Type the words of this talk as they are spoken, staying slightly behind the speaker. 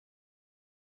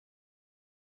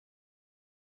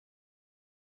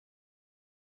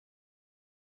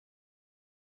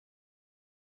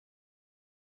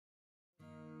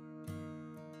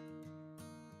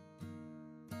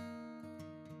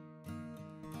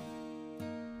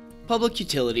Public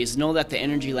utilities know that the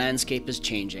energy landscape is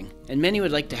changing, and many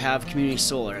would like to have community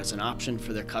solar as an option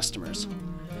for their customers.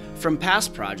 From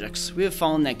past projects, we have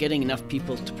found that getting enough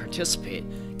people to participate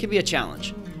can be a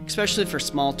challenge, especially for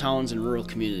small towns and rural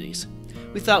communities.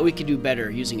 We thought we could do better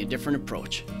using a different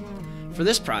approach. For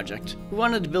this project, we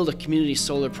wanted to build a community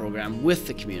solar program with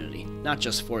the community, not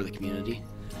just for the community.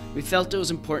 We felt it was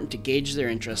important to gauge their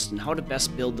interest in how to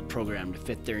best build the program to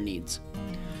fit their needs.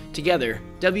 Together,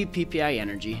 WPPI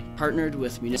Energy partnered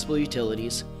with municipal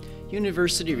utilities,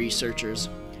 university researchers,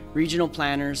 regional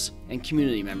planners, and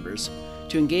community members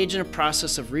to engage in a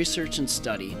process of research and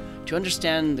study to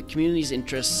understand the community's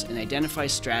interests and identify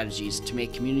strategies to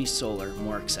make community solar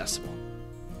more accessible.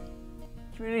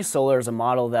 Community solar is a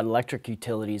model that electric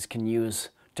utilities can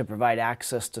use to provide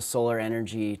access to solar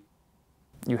energy.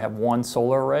 You have one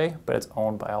solar array, but it's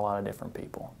owned by a lot of different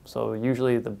people. So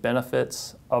usually the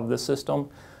benefits of the system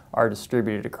are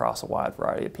distributed across a wide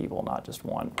variety of people, not just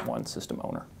one system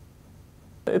owner.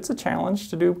 It's a challenge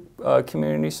to do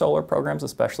community solar programs,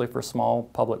 especially for small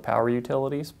public power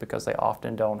utilities, because they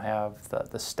often don't have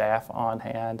the staff on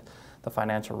hand, the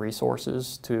financial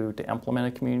resources to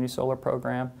implement a community solar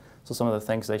program. So some of the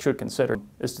things they should consider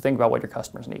is to think about what your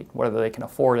customers need, whether they can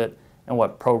afford it, and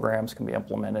what programs can be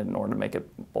implemented in order to make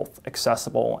it both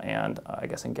accessible and, I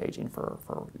guess, engaging for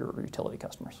your utility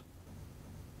customers.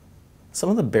 Some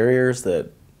of the barriers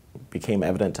that became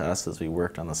evident to us as we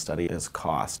worked on the study is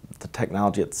cost. The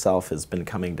technology itself has been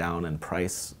coming down in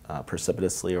price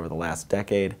precipitously over the last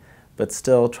decade, but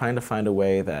still trying to find a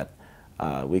way that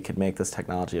we could make this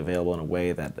technology available in a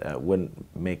way that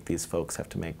wouldn't make these folks have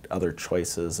to make other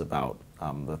choices about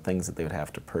the things that they would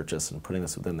have to purchase, and putting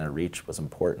this within their reach was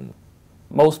important.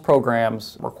 Most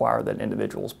programs require that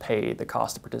individuals pay the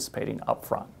cost of participating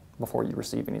upfront before you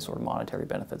receive any sort of monetary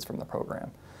benefits from the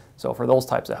program. So for those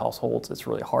types of households, it's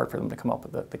really hard for them to come up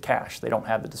with the cash. They don't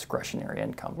have the discretionary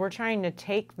income. We're trying to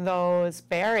take those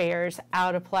barriers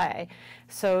out of play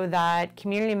so that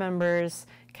community members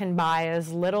can buy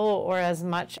as little or as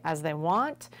much as they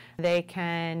want. They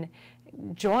can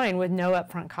join with no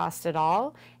upfront cost at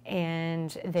all,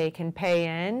 and they can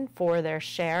pay in for their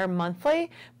share monthly,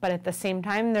 but at the same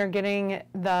time they're getting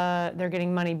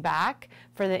money back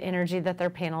for the energy that their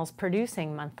panel's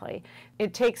producing monthly.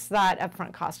 It takes that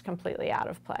upfront cost completely out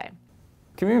of play.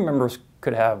 Community members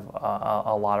could have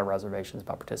a lot of reservations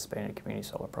about participating in a community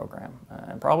solar program,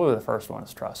 and probably the first one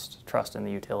is trust in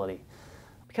the utility.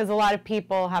 Because a lot of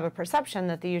people have a perception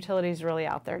that the utility is really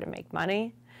out there to make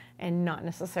money, and not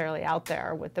necessarily out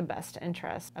there with the best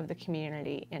interest of the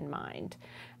community in mind.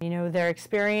 You know, their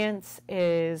experience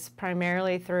is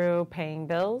primarily through paying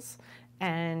bills,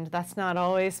 and that's not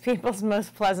always people's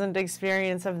most pleasant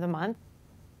experience of the month.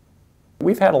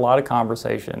 We've had a lot of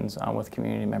conversations with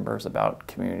community members about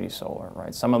community solar,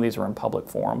 right? Some of these are in public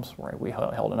forums, right? We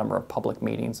held a number of public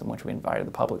meetings in which we invited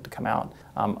the public to come out.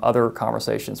 Other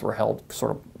conversations were held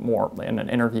sort of more in an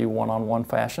interview one-on-one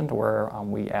fashion, to where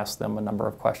we asked them a number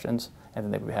of questions, and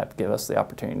then they would have to give us the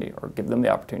opportunity, or give them the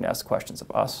opportunity to ask questions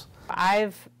of us.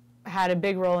 I've had a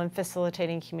big role in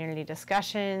facilitating community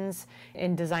discussions,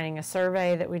 in designing a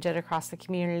survey that we did across the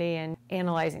community, and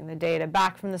analyzing the data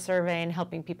back from the survey and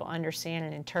helping people understand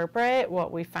and interpret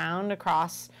what we found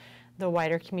across the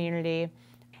wider community.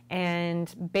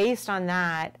 And based on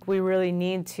that, we really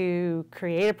need to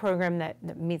create a program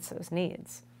that meets those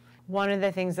needs. One of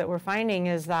the things that we're finding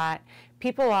is that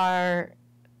people are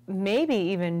maybe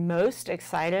even most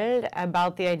excited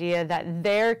about the idea that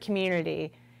their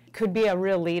community could be a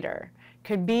real leader,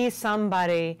 could be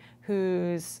somebody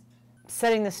who's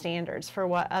setting the standards for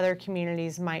what other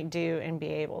communities might do and be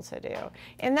able to do.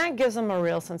 And that gives them a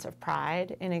real sense of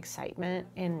pride and excitement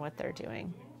in what they're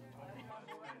doing.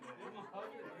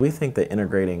 We think that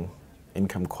integrating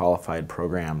income qualified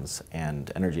programs and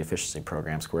energy efficiency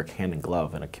programs can work hand in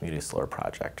glove in a community solar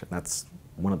project. And that's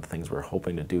one of the things we're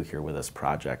hoping to do here with this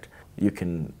project. You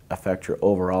can affect your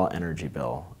overall energy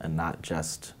bill and not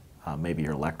just maybe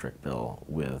your electric bill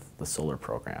with the solar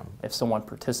program. If someone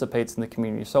participates in the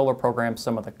community solar program,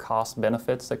 some of the cost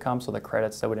benefits that come, so the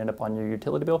credits that would end up on your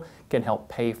utility bill, can help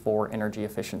pay for energy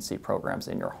efficiency programs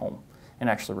in your home and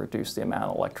actually reduce the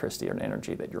amount of electricity and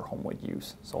energy that your home would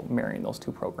use. So marrying those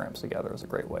two programs together is a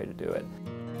great way to do it.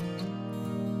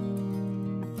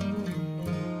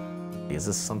 Is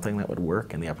this something that would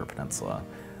work in the Upper Peninsula?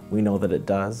 We know that it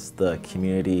does. The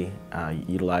community,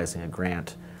 utilizing a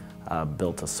grant,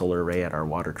 built a solar array at our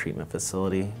water treatment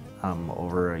facility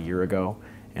over a year ago,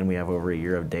 and we have over a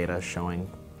year of data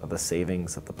showing the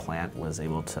savings that the plant was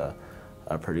able to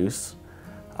produce.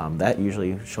 That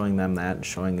usually showing them that, and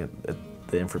showing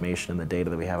the information and the data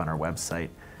that we have on our website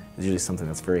is usually something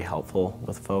that's very helpful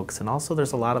with folks. And also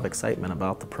there's a lot of excitement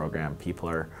about the program. People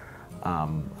are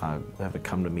have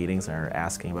come to meetings and are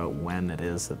asking about when it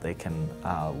is that they can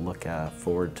look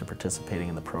forward to participating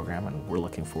in the program, and we're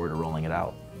looking forward to rolling it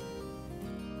out.